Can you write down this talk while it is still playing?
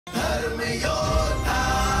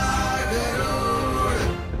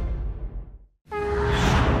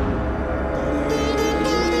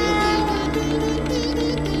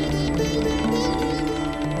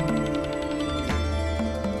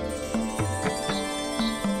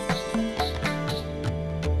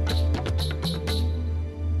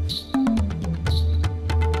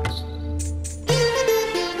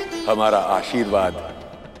हमारा आशीर्वाद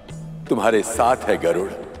तुम्हारे साथ है गरुड़।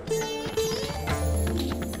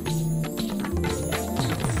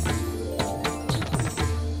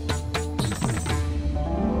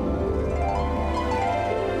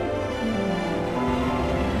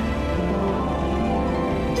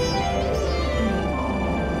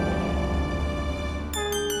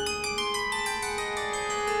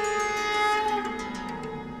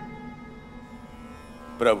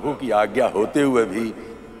 प्रभु की आज्ञा होते हुए भी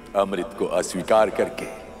अमृत को अस्वीकार करके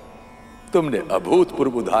तुमने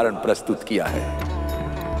अभूतपूर्व उदाहरण प्रस्तुत किया है।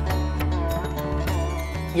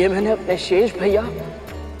 ये मैंने अपने शेष भैया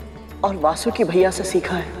और वासुकी भैया से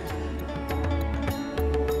सीखा है।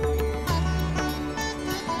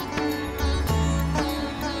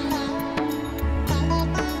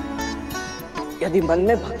 यदि मन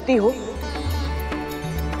में भक्ति हो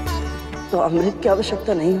तो अमृत की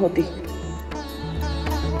आवश्यकता नहीं होती।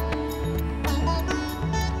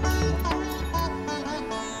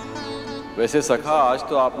 वैसे सखा, आज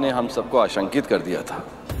तो आपने हम सबको आशंकित कर दिया था।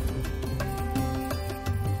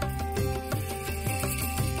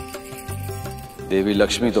 देवी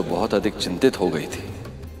लक्ष्मी तो बहुत अधिक चिंतित हो गई थी।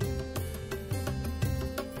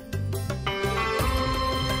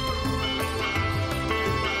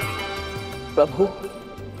 प्रभु,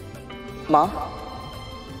 मां,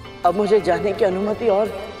 अब मुझे जाने की अनुमति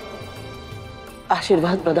और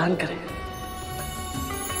आशीर्वाद प्रदान करें।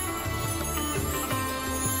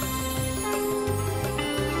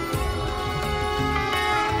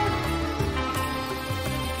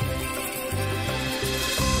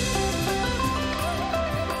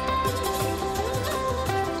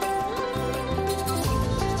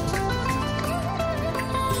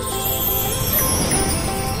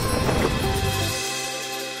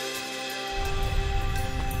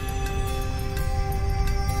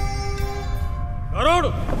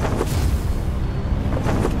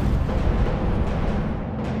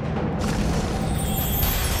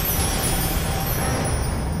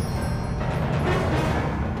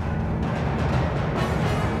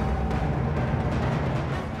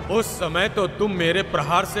 उस समय तो तुम मेरे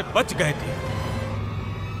प्रहार से बच गए थे,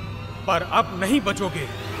 पर अब नहीं बचोगे।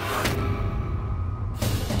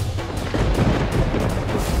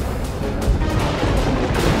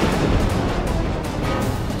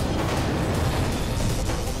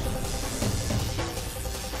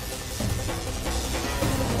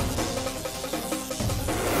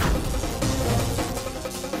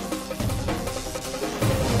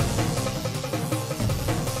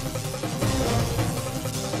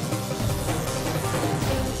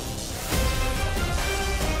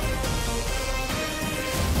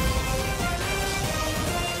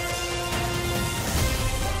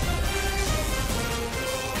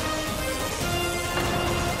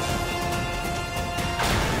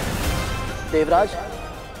 देवराज,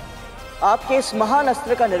 आपके इस महान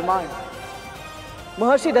अस्त्र का निर्माण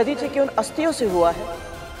महर्षि दधीचि की उन अस्थियों से हुआ है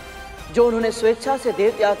जो उन्होंने स्वेच्छा से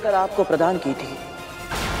देह त्याग कर आपको प्रदान की थी।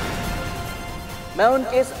 मैं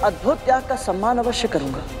उनके इस अद्भुत त्याग का सम्मान अवश्य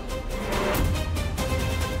करूंगा।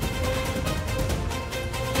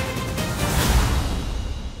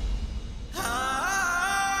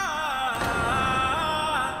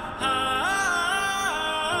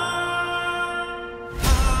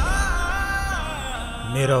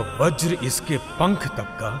 मेरा वज्र इसके पंख तक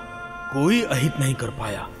का कोई अहित नहीं कर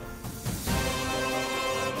पाया।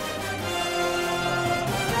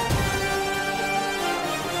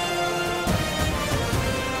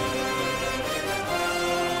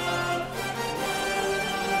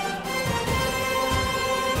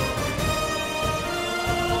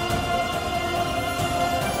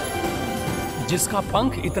 जिसका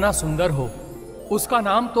पंख इतना सुंदर हो उसका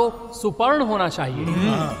नाम तो सुपर्ण होना चाहिए।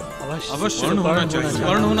 अवश्य होना चाहिए,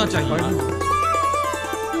 स्वर्ण होना चाहिए।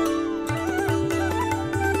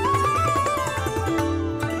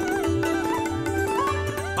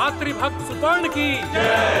 मातृभक्त सुपर्ण की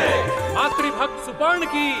जय, मातृभक्त सुपर्ण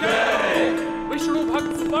की जय, विष्णु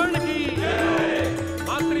भक्त सुपर्ण की जय,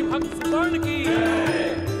 मातृभक्त सुपर्ण की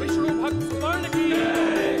जय, विष्णु भक्त सुपर्ण की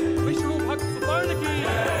जय, विष्णु भक्त सुपर्ण की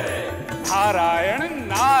जय। नारायण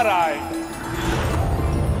नारायण।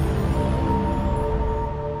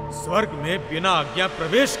 स्वर्ग में बिना आज्ञा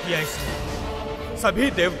प्रवेश किया इसने, सभी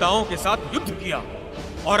देवताओं के साथ युद्ध किया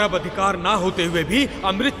और अब अधिकार ना होते हुए भी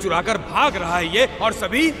अमृत चुराकर भाग रहा है ये, और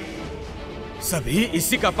सभी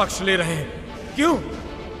इसी का पक्ष ले रहे हैं।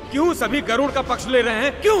 क्यों सभी गरुड़ का पक्ष ले रहे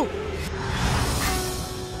हैं? क्यों?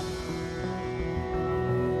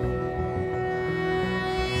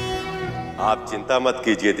 आप चिंता मत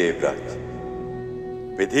कीजिए देवराज,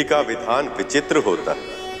 विधि का विधान विचित्र होता है।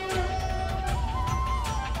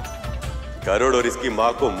 गरुड़ और इसकी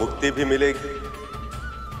मां को मुक्ति भी मिलेगी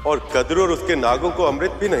और कद्रू और उसके नागों को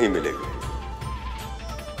अमृत भी नहीं मिलेगा।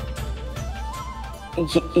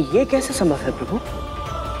 ये कैसे संभव है प्रभु?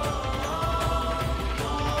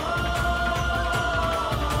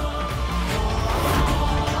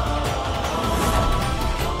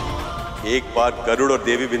 एक बार गरुड़ और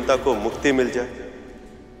देवी विंता को मुक्ति मिल जाए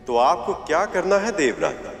तो आपको क्या करना है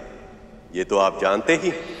देवराज, ये तो आप जानते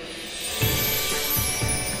ही।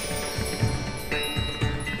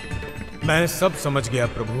 मैं सब समझ गया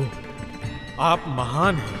प्रभु, आप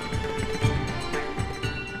महान हैं।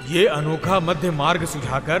 ये अनोखा मध्य मार्ग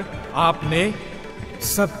सुझाकर आपने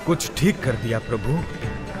सब कुछ ठीक कर दिया प्रभु।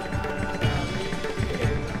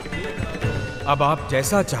 अब आप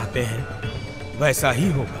जैसा चाहते हैं वैसा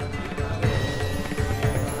ही होगा।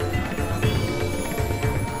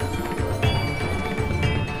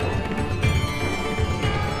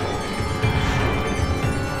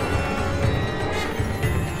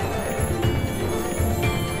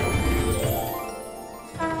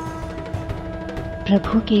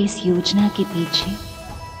 प्रभु के इस योजना के पीछे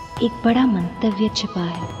एक बड़ा मंतव्य छिपा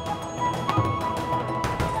है।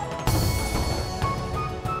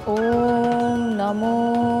 ओम नमो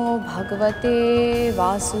भगवते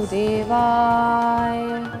वासुदेवाय।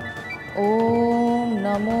 ओम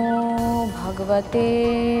नमो भगवते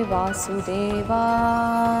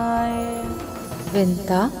वासुदेवाय।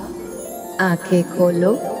 विंता, आंखें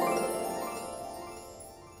खोलो।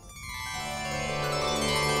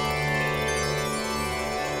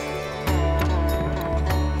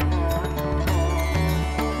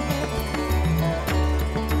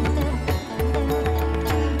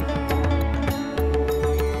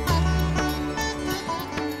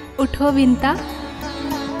 उठो विंता।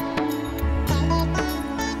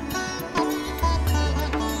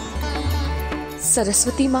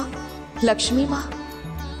 सरस्वती माँ, लक्ष्मी माँ,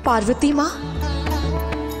 पार्वती माँ,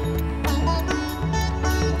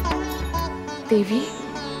 देवी,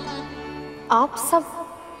 आप सब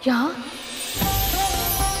यहाँ?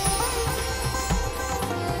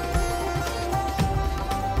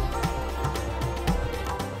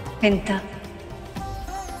 विंता,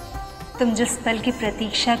 तुम जिस पल की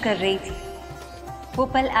प्रतीक्षा कर रही थी वो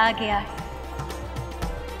पल आ गया है।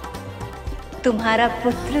 तुम्हारा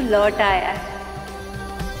पुत्र लौट आया है।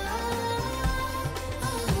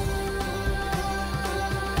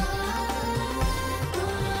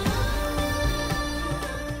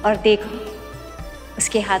 और देखो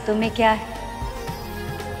उसके हाथों में क्या है।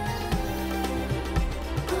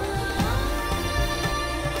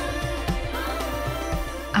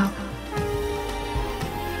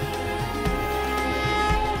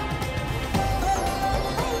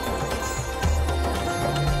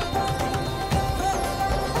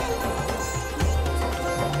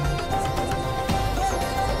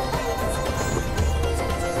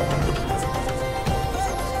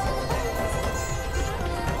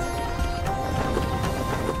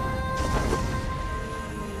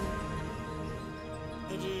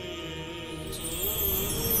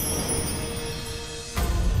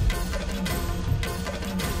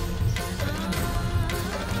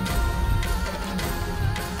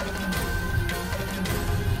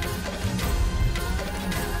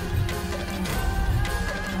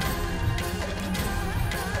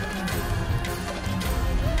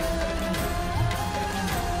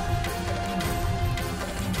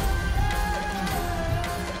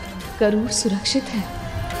 गरुड़ सुरक्षित है।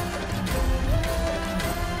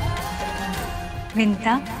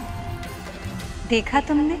 विंता, देखा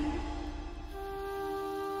तुमने?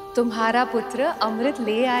 तुम्हारा पुत्र अमृत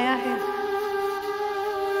ले आया है।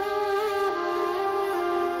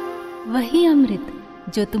 वही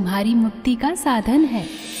अमृत जो तुम्हारी मुक्ति का साधन है।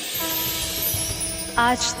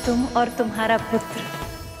 आज तुम और तुम्हारा पुत्र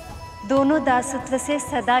दोनों दासत्व से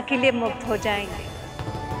सदा के लिए मुक्त हो जाएंगे।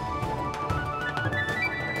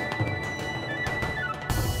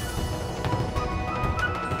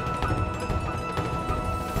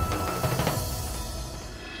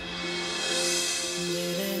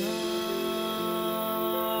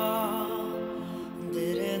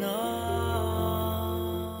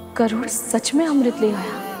 गरुड़ सच में अमृत ले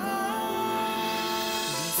आया।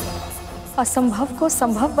 असंभव को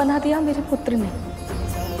संभव बना दिया मेरे पुत्र ने।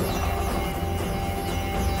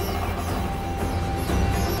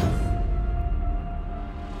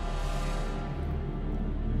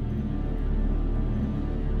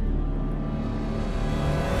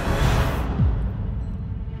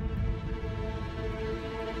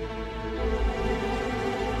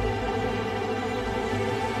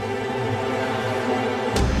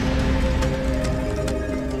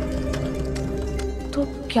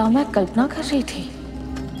 क्या मैं कल्पना कर रही थी?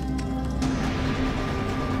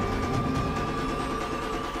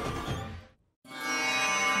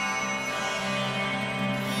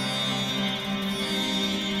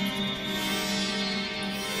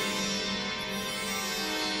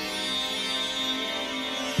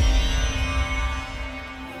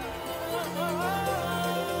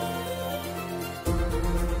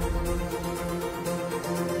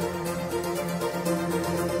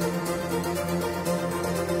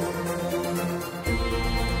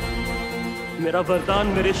 मेरा वरदान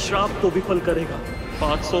मेरे श्राप को विफल करेगा।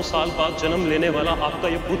 500 साल बाद जन्म लेने वाला आपका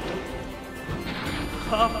ये पुत्र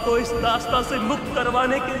आपको इस दास्ता से मुक्त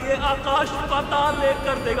करवाने के लिए आकाश पाताल एक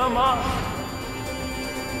कर देगा। माँ,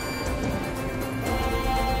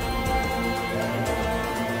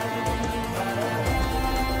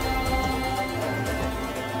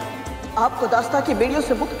 आपको दास्ता की बेड़ियों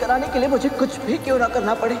से मुक्त कराने के लिए मुझे कुछ भी क्यों ना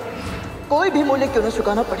करना पड़े, कोई भी मूल्य क्यों ना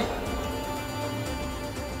चुकाना पड़े,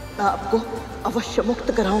 मैं आपको अवश्य मुक्त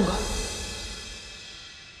कराऊंगा।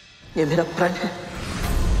 ये मेरा प्रण है।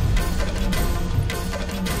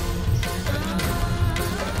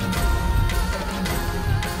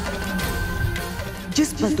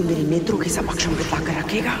 जिस पल तू मेरे नेत्रों के समक्ष अमृत लाकर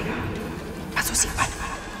रखेगा, बस उसी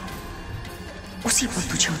पल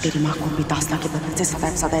तुझे और तेरी मां को भी दास्ता के बंधन से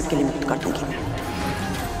सदैव सदैव के लिए मुक्त कर दूंगी मैं।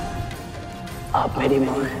 आप मेरी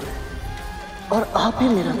मां हैं और आप ही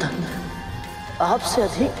मेरा धर्म है। आपसे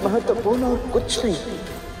अधिक महत्वपूर्ण और कुछ नहीं।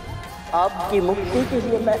 आपकी मुक्ति के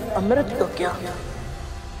लिए मैं अमृत तो क्या,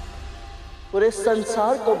 पूरे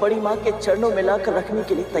संसार को बड़ी मां के चरणों में लाकर रखने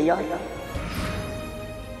के लिए तैयार है।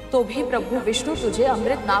 तो भी प्रभु विष्णु तुझे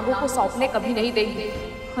अमृत नागों को सौंपने कभी नहीं देंगे,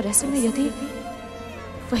 और ऐसे में यदि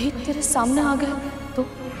वही तेरे सामने आ गए तो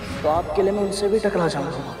आपके लिए मैं उनसे भी टकरा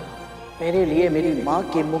जाऊंगा। मेरे लिए मेरी मां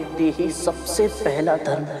की मुक्ति ही सबसे पहला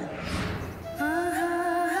धर्म है।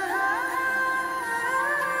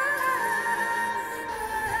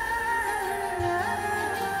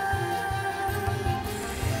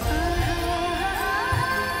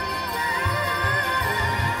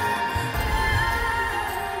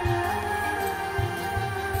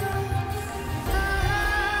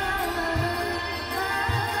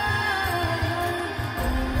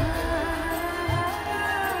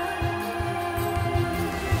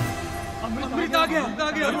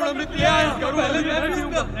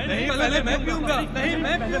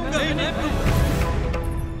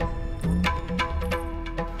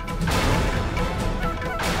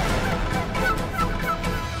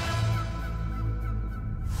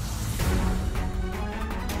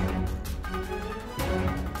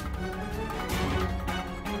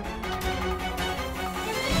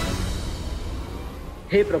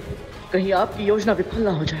 हे प्रभु, कहीं आपकी योजना विफल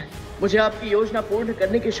ना हो जाए। मुझे आपकी योजना पूर्ण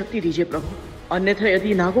करने की शक्ति दीजिए प्रभु, अन्यथा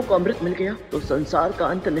यदि नागों को अमृत मिल गया तो संसार का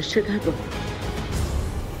अंत निश्चित है प्रभु।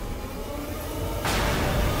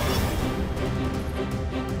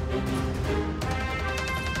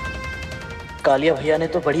 कालिया भैया ने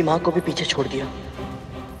तो बड़ी मां को भी पीछे छोड़ दिया।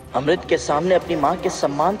 अमृत के सामने अपनी मां के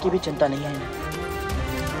सम्मान की भी चिंता नहीं है इन्हें।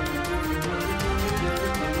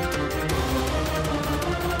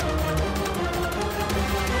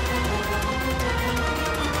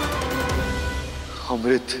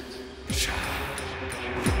 अमृत,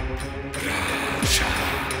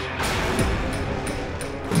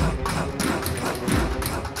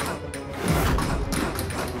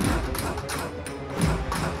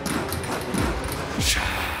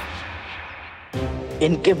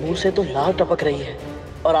 इनके मुंह से तो लार टपक रही है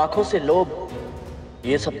और आंखों से लोभ।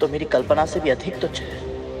 ये सब तो मेरी कल्पना से भी अधिक तुच्छ है।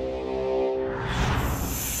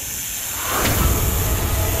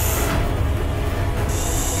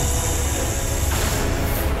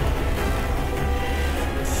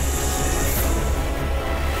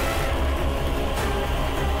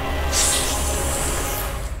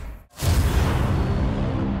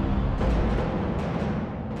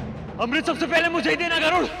 अमृत सबसे पहले मुझे ही देना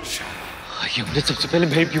गरुड़। ये अमृत सबसे पहले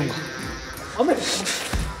मैं ही पीऊंगा। अमृत,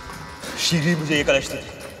 श्री मुझे ये कलश दे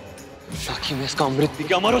ताकि मैं इसका अमृत पी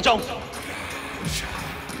के अमर हो जाऊं।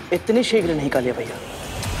 इतनी शीघ्र नहीं कालिया भैया।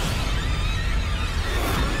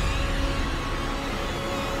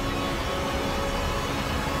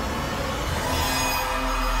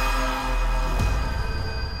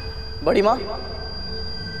 बड़ी मां,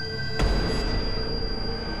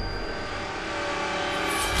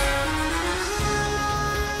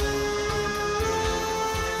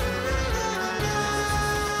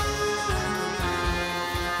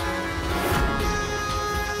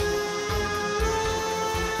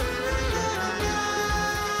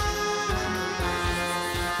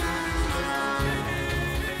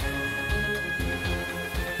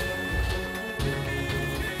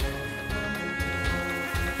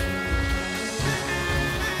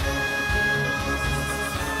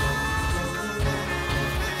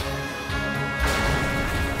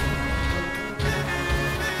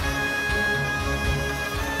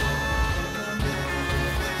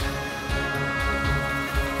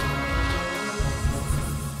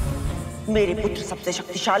 मेरे पुत्र सबसे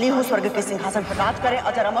शक्तिशाली हो, स्वर्ग के सिंहासन पर राज करे,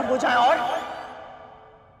 अजर अमर हो जाए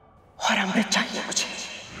और अमृत चाहिए मुझे।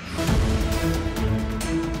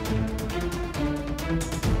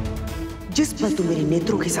 जिस पल तू मेरे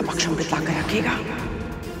नेत्रों के समक्ष अमृत लाकर रखेगा,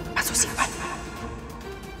 बस उसी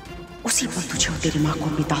पल तुझे और तेरी मां को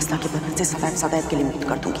अपनी दास्ता के बंधन से सदैव सदैव के लिए मुक्त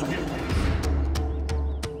कर दूंगी मैं।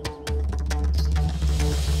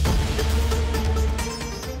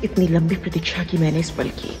 इतनी लंबी प्रतीक्षा की मैंने इस पल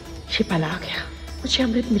की, ये पल आ गया, मुझे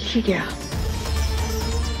अमृत मिल ही गया।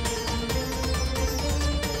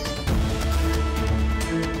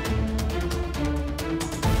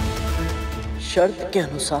 शर्त के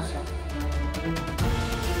अनुसार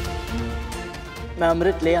मैं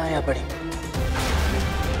अमृत ले आया बड़ी।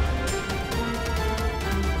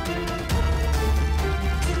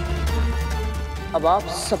 अब आप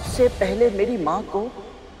सबसे पहले मेरी मां को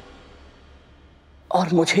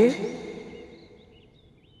और मुझे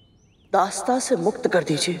दास्ता से मुक्त कर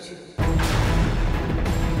दीजिए।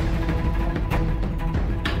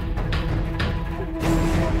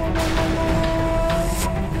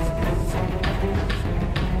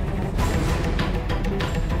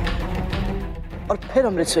 और फिर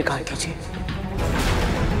अमृत स्वीकार कीजिए।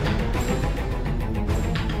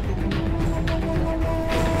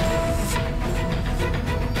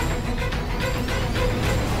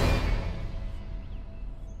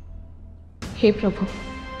 हे प्रभु,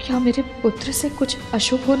 क्या मेरे पुत्र से कुछ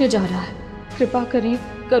अशुभ होने जा रहा है? कृपा करें,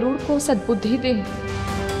 गरुड़ को सद्बुद्धि दें।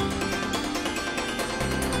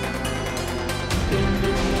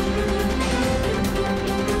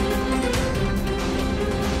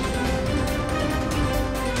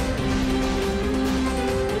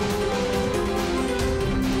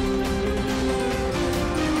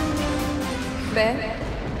 मैं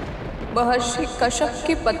महर्षि कश्यप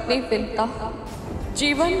की पत्नी विंता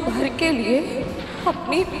जीवन भर के लिए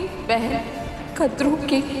अपनी बहन कद्रू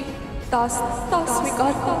की दास्ता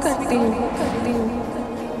स्वीकार करती हूँ।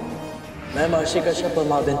 मैं महर्षि कश्यप और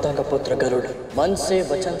मां विंता का पुत्र गरुड़ मन से,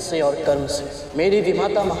 वचन से और कर्म से मेरी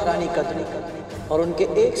विमाता महारानी कद्रू और उनके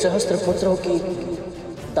 1 सहस्त्र पुत्रों की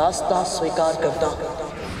दास्ता स्वीकार करता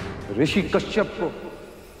हूँ। ऋषि कश्यप को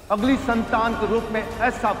अगली संतान के रूप में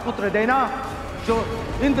ऐसा पुत्र देना जो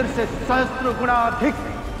इंद्र से सहस्त्र गुणा अधिक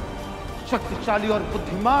शक्तिशाली और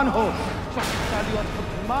बुद्धिमान हो, शक्तिशाली और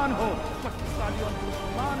बुद्धिमान हो, शक्तिशाली और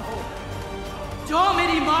बुद्धिमान हो। जो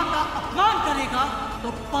मेरी मां का अपमान करेगा तो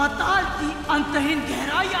पाताल की अंतहीन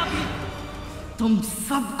गहराइयां भी तुम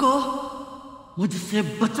सबको मुझसे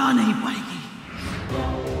बचा नहीं पाएगी।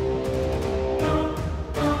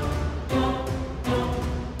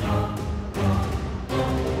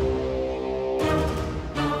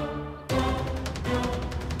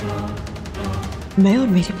 मैं और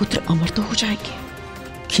मेरे पुत्र अमर तो हो जाएंगे,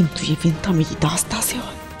 किंतु ये विंता मेरी दास्ता से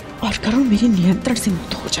और गरुड़ मेरे नियंत्रण से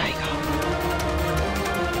मुक्त हो जाएगा।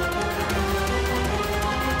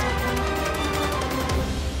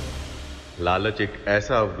 लालच एक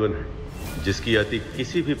ऐसा अवगुण है जिसकी अति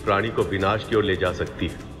किसी भी प्राणी को विनाश की ओर ले जा सकती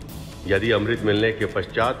है। यदि अमृत मिलने के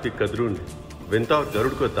पश्चात भी कद्रू ने विंता और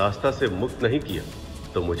गरुड़ को दास्ता से मुक्त नहीं किया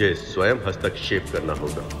तो मुझे स्वयं हस्तक्षेप करना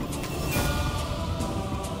होगा।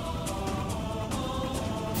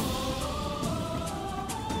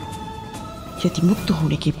 यदि मुक्त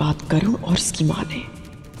होने के बाद गरुड़ और इसकी मां ने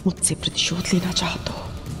मुझसे प्रतिशोध लेना चाहा तो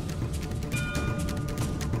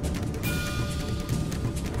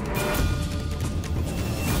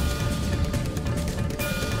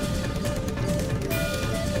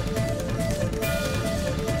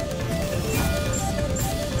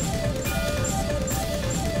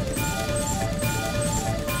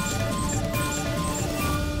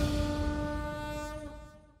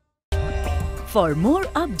For more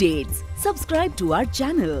updates, subscribe to our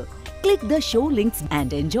channel, click the show links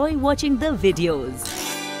and enjoy watching the videos.